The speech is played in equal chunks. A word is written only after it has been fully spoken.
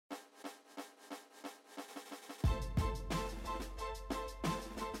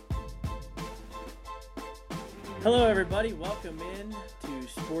Hello, everybody. Welcome in to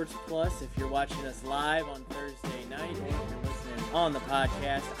Sports Plus. If you're watching us live on Thursday night, or if you're listening on the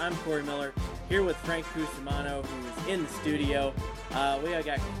podcast, I'm Corey Miller here with Frank Cusimano, who's in the studio. We have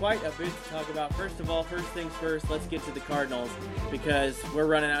got quite a bit to talk about. First of all, first things first, let's get to the Cardinals because we're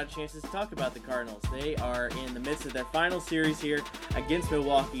running out of chances to talk about the Cardinals. They are in the midst of their final series here against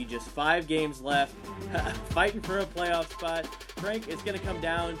Milwaukee. Just 5 games left, fighting for a playoff spot. Frank, it's going to come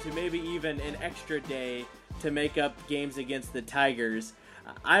down to maybe even an extra day to make up games against the Tigers.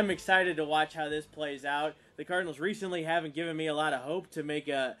 I'm excited to watch how this plays out. The Cardinals recently haven't given me a lot of hope to make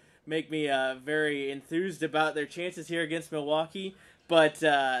me very enthused about their chances here against Milwaukee, but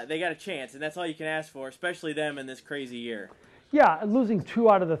they got a chance, and that's all you can ask for, especially them in this crazy year. Yeah, losing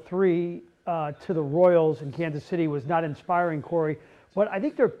 2 out of the 3 to the Royals in Kansas City was not inspiring, Corey, but I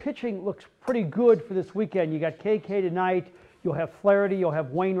think their pitching looks pretty good for this weekend. You got KK tonight, you'll have Flaherty, you'll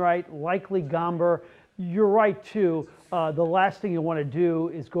have Wainwright, likely Gomber. You're right, too. The last thing you want to do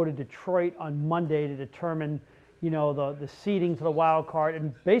is go to Detroit on Monday to determine, the seeding to the wild card.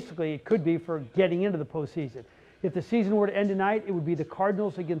 And basically, it could be for getting into the postseason. If the season were to end tonight, it would be the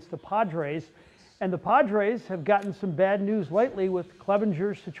Cardinals against the Padres. And the Padres have gotten some bad news lately with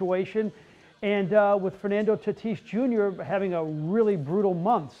Clevenger's situation and with Fernando Tatis Jr. having a really brutal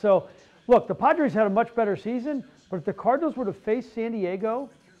month. So, look, the Padres had a much better season, but if the Cardinals were to face San Diego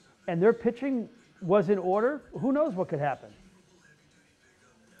and their pitching was in order, who knows what could happen.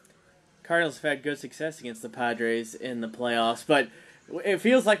 Cardinals have had good success against the Padres in the playoffs, but it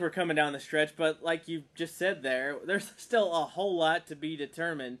feels like we're coming down the stretch. But like you just said there's still a whole lot to be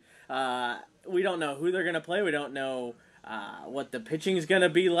determined. We don't know who they're going to play. We don't know what the pitching is going to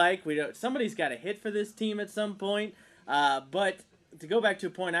be like. Somebody's got to hit for this team at some point. But to go back to a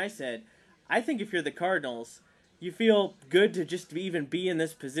point I said, I think if you're the Cardinals, you feel good to just even be in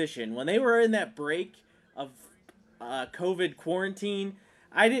this position. When they were in that break of COVID quarantine,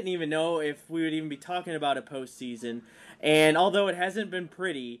 I didn't even know if we would even be talking about a postseason. And although it hasn't been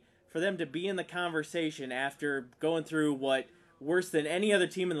pretty, for them to be in the conversation after going through what worse than any other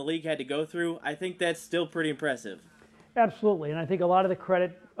team in the league had to go through, I think that's still pretty impressive. Absolutely, and I think a lot of the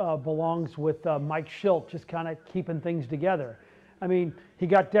credit belongs with Mike Shildt just kind of keeping things together. I mean, he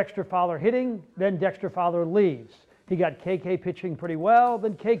got Dexter Fowler hitting, then Dexter Fowler leaves. He got KK pitching pretty well,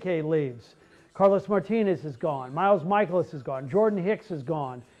 then KK leaves. Carlos Martinez is gone. Miles Michaelis is gone. Jordan Hicks is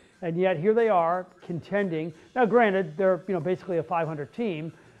gone. And yet here they are contending. Now, granted, they're basically a 500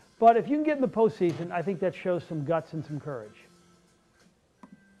 team, but if you can get in the postseason, I think that shows some guts and some courage.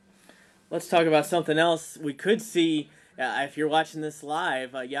 Let's talk about something else. We could see, if you're watching this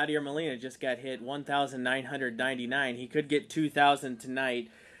live, Yadier Molina just got hit 1,999. He could get 2,000 tonight.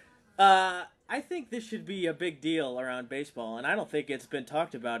 I think this should be a big deal around baseball, and I don't think it's been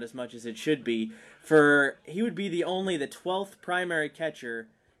talked about as much as it should be. He would be the 12th primary catcher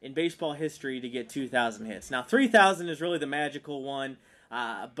in baseball history to get 2,000 hits. Now, 3,000 is really the magical one,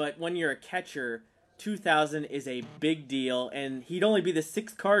 but when you're a catcher, 2,000 is a big deal, and he'd only be the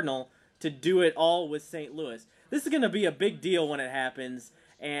 6th Cardinal to do it all with St. Louis. This is going to be a big deal when it happens,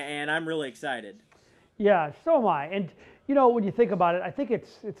 and I'm really excited. Yeah, so am I. And, when you think about it, I think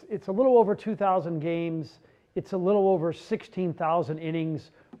it's a little over 2,000 games. It's a little over 16,000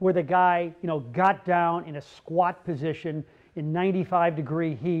 innings where the guy, got down in a squat position in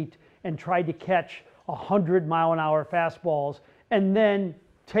 95-degree heat and tried to catch 100-mile-an-hour fastballs and then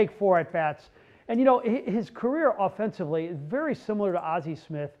take 4 at-bats. And, his career offensively is very similar to Ozzie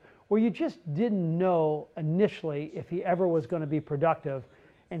Smith, where you just didn't know initially if he ever was going to be productive.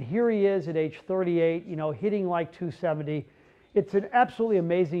 And here he is at age 38, hitting like 270. It's an absolutely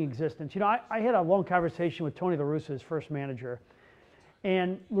amazing existence. I had a long conversation with Tony La Russa, his first manager.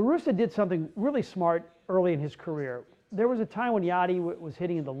 And La Russa did something really smart early in his career. There was a time when Yadi was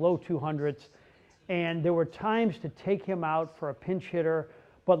hitting in the low 200s, and there were times to take him out for a pinch hitter,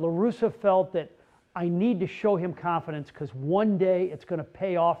 but La Russa felt that I need to show him confidence because one day it's going to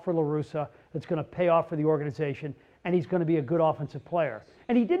pay off for La Russa, it's going to pay off for the organization, and he's going to be a good offensive player.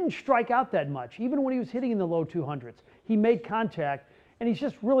 And he didn't strike out that much, even when he was hitting in the low 200s. He made contact, and he's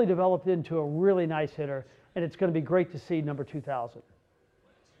just really developed into a really nice hitter, and it's going to be great to see number 2,000.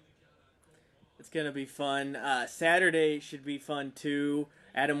 It's going to be fun. Saturday should be fun, too.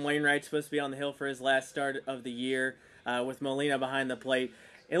 Adam Wainwright's supposed to be on the hill for his last start of the year with Molina behind the plate.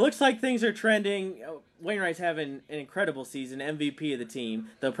 It looks like things are trending. Wainwright's having an incredible season, MVP of the team.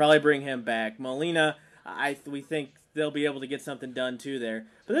 They'll probably bring him back. Molina, we think they'll be able to get something done, too, there.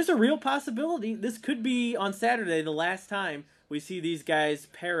 But there's a real possibility. This could be, on Saturday, the last time we see these guys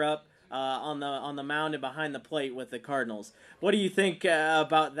pair up on the mound and behind the plate with the Cardinals. What do you think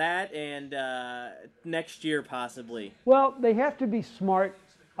about that and next year possibly? Well, they have to be smart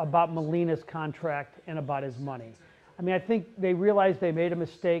about Molina's contract and about his money. I mean, I think they realized they made a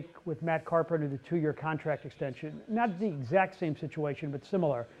mistake with Matt Carpenter, the 2-year contract extension. Not the exact same situation, but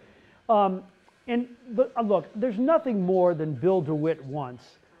similar. Look, there's nothing more than Bill DeWitt wants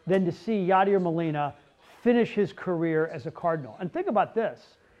than to see Yadier Molina finish his career as a Cardinal. And think about this.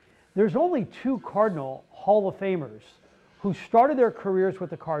 There's only 2 Cardinal Hall of Famers who started their careers with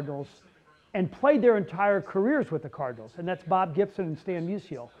the Cardinals and played their entire careers with the Cardinals, and that's Bob Gibson and Stan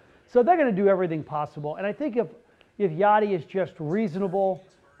Musial. So they're going to do everything possible. And I think if Yadi is just reasonable,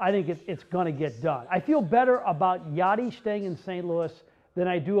 I think it's going to get done. I feel better about Yadi staying in St. Louis than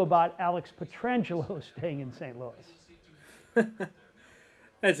I do about Alex Pietrangelo staying in St. Louis.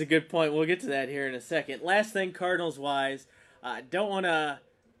 That's a good point. We'll get to that here in a second. Last thing, Cardinals-wise, don't want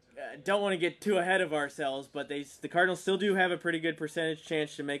to get too ahead of ourselves, but the Cardinals still do have a pretty good percentage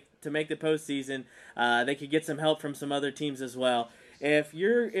chance to make the postseason. They could get some help from some other teams as well. If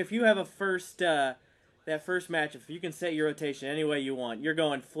you have that first match, if you can set your rotation any way you want, you're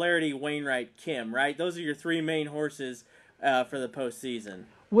going Flaherty, Wainwright, Kim, right? Those are your 3 main horses for the postseason.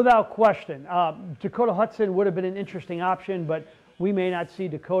 Without question. Dakota Hudson would have been an interesting option, but we may not see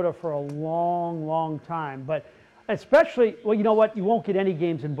Dakota for a long, long time. But especially, well, you know what? You won't get any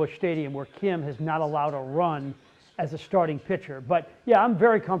games in Busch Stadium where Kim has not allowed a run as a starting pitcher. But, yeah, I'm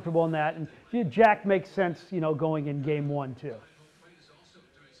very comfortable in that. And Jack makes sense, going in game 1, too.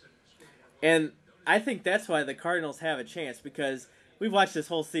 And I think that's why the Cardinals have a chance, because we've watched this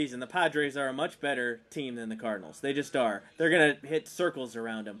whole season. The Padres are a much better team than the Cardinals. They just are. They're going to hit circles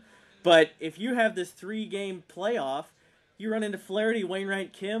around them. But if you have this 3-game playoff, you run into Flaherty,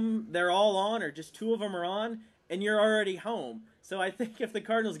 Wainwright, Kim, they're all on, or just 2 of them are on, and you're already home. So I think if the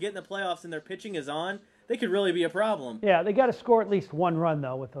Cardinals get in the playoffs and their pitching is on, they could really be a problem. Yeah, they got to score at least 1 run,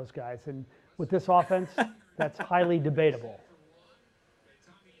 though, with those guys. And with this offense, that's highly debatable.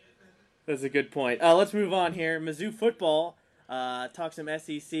 That's a good point. Let's move on here. Mizzou football, talk some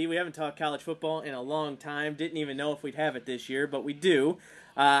SEC. We haven't talked college football in a long time. Didn't even know if we'd have it this year, but we do.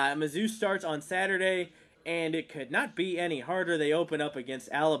 Mizzou starts on Saturday, and it could not be any harder. They open up against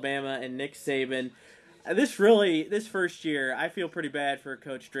Alabama and Nick Saban. This first year, I feel pretty bad for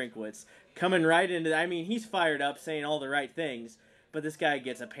Coach Drinkwitz. Coming right into, he's fired up, saying all the right things, but this guy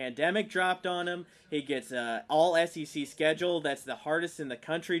gets a pandemic dropped on him. He gets all SEC schedule that's the hardest in the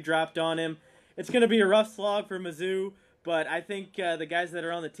country dropped on him. It's going to be a rough slog for Mizzou, but I think the guys that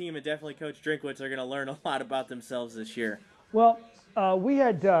are on the team and definitely Coach Drinkwitz are going to learn a lot about themselves this year. Well, we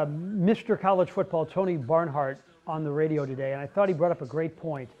had Mr. College Football, Tony Barnhart, on the radio today, and I thought he brought up a great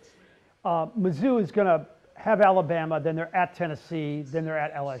point. Mizzou is going to have Alabama, then they're at Tennessee, then they're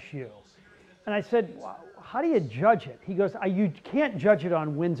at LSU. And I said, how do you judge it? He goes, you can't judge it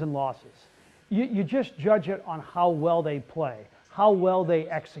on wins and losses. You just judge it on how well they play, how well they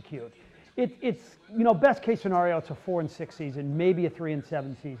execute. It's best case scenario, it's a 4-6 season, maybe a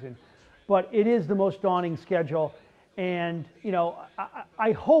 3-7 season. But it is the most daunting schedule. And,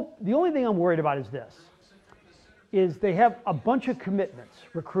 I hope, the only thing I'm worried about is this, is they have a bunch of commitments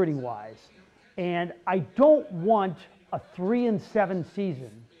recruiting-wise. And I don't want a 3-7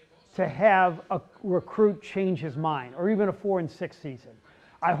 season to have a recruit change his mind, or even a 4-6 season.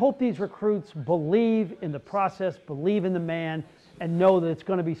 I hope these recruits believe in the process, believe in the man, and know that it's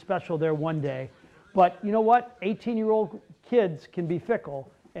going to be special there one day. But you know what? 18-year-old kids can be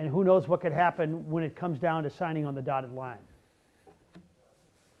fickle, and who knows what could happen when it comes down to signing on the dotted line.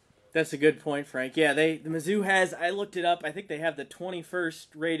 That's a good point, Frank. Yeah, the Mizzou has, I looked it up, I think they have the 21st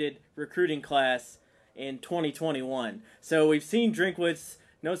rated recruiting class in 2021. So we've seen Drinkwitz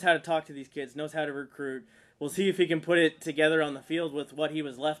knows how to talk to these kids, knows how to recruit. We'll see if he can put it together on the field with what he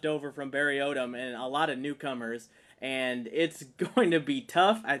was left over from Barry Odom and a lot of newcomers. And it's going to be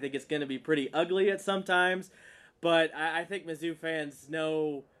tough. I think it's going to be pretty ugly at some times. But I think Mizzou fans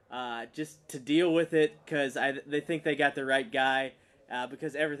know just to deal with it because they think they got the right guy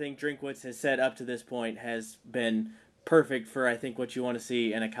because everything Drinkwitz has said up to this point has been perfect for, I think, what you want to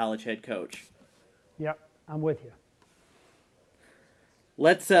see in a college head coach. Yep, I'm with you.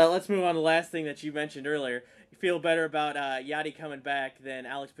 Let's move on to the last thing that you mentioned earlier. You feel better about Yadi coming back than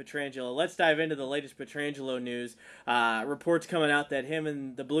Alex Pietrangelo. Let's dive into the latest Pietrangelo news. Reports coming out that him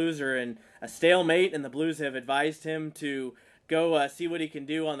and the Blues are in a stalemate, and the Blues have advised him to go see what he can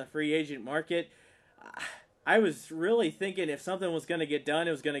do on the free agent market. I was really thinking if something was going to get done,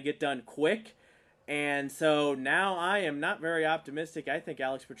 it was going to get done quick. And so now I am not very optimistic. I think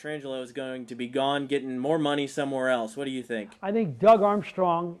Alex Pietrangelo is going to be gone, getting more money somewhere else. What do you think? I think Doug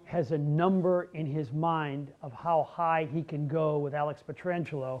Armstrong has a number in his mind of how high he can go with Alex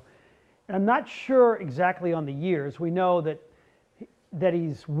Pietrangelo. And I'm not sure exactly on the years. We know that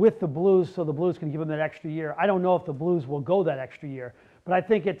he's with the Blues, so the Blues can give him that extra year. I don't know if the Blues will go that extra year, but I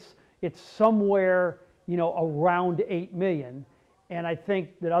think it's somewhere, around $8 million. And I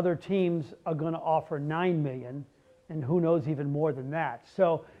think that other teams are going to offer $9 million, and who knows, even more than that.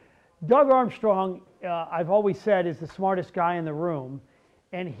 So Doug Armstrong, I've always said, is the smartest guy in the room,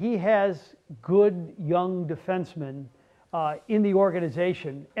 and he has good young defensemen in the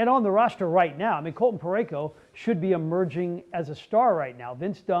organization and on the roster right now. I mean, Colton Parayko should be emerging as a star right now.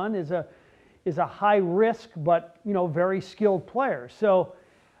 Vince Dunn is a high risk but very skilled player. So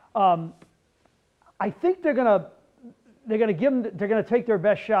I think they're going to take their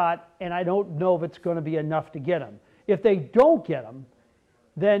best shot, and I don't know if it's going to be enough to get him. If they don't get him,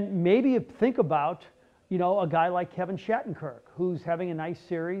 then maybe think about, a guy like Kevin Shattenkirk, who's having a nice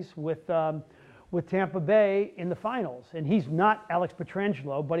series with Tampa Bay in the finals. And he's not Alex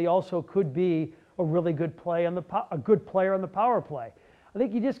Pietrangelo, but he also could be a really good player on the power play. I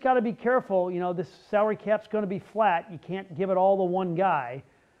think you just got to be careful. This salary cap's going to be flat. You can't give it all to one guy.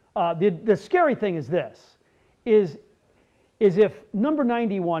 The scary thing is this, is if number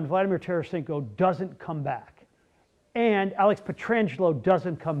 91, Vladimir Tarasenko, doesn't come back and Alex Pietrangelo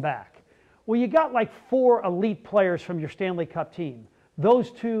doesn't come back, well, you got like 4 elite players from your Stanley Cup team.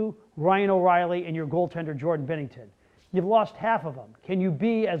 Those 2, Ryan O'Reilly and your goaltender, Jordan Binnington. You've lost half of them. Can you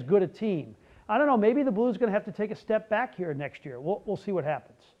be as good a team? I don't know. Maybe the Blues are going to have to take a step back here next year. We'll see what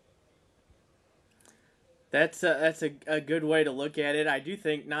happens. That's a good way to look at it. I do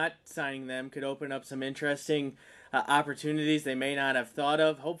think not signing them could open up some interesting opportunities they may not have thought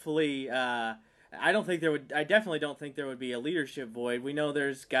of. Hopefully, I definitely don't think there would be a leadership void. We know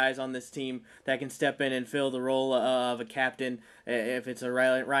there's guys on this team that can step in and fill the role of a captain, if it's a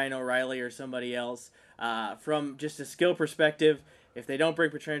Ryan O'Reilly or somebody else. From just a skill perspective, if they don't bring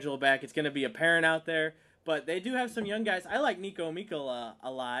Pietrangelo back, it's going to be apparent out there. But they do have some young guys. I like Nico Mikkola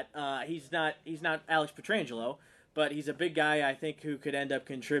a lot. He's not Alex Pietrangelo, but he's a big guy, I think, who could end up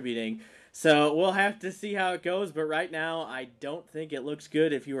contributing. So we'll have to see how it goes. But right now, I don't think it looks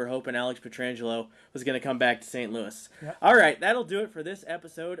good if you were hoping Alex Pietrangelo was going to come back to St. Louis. Yep. All right, that'll do it for this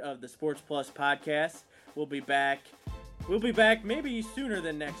episode of the Sports Plus podcast. We'll be back maybe sooner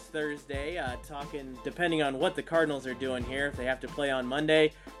than next Thursday, talking, depending on what the Cardinals are doing here, if they have to play on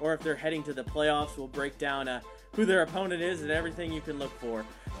Monday or if they're heading to the playoffs. We'll break down who their opponent is and everything you can look for.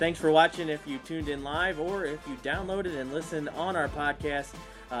 Thanks for watching if you tuned in live or if you downloaded and listened on our podcast,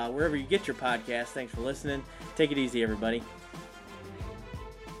 wherever you get your podcast. Thanks for listening. Take it easy, everybody.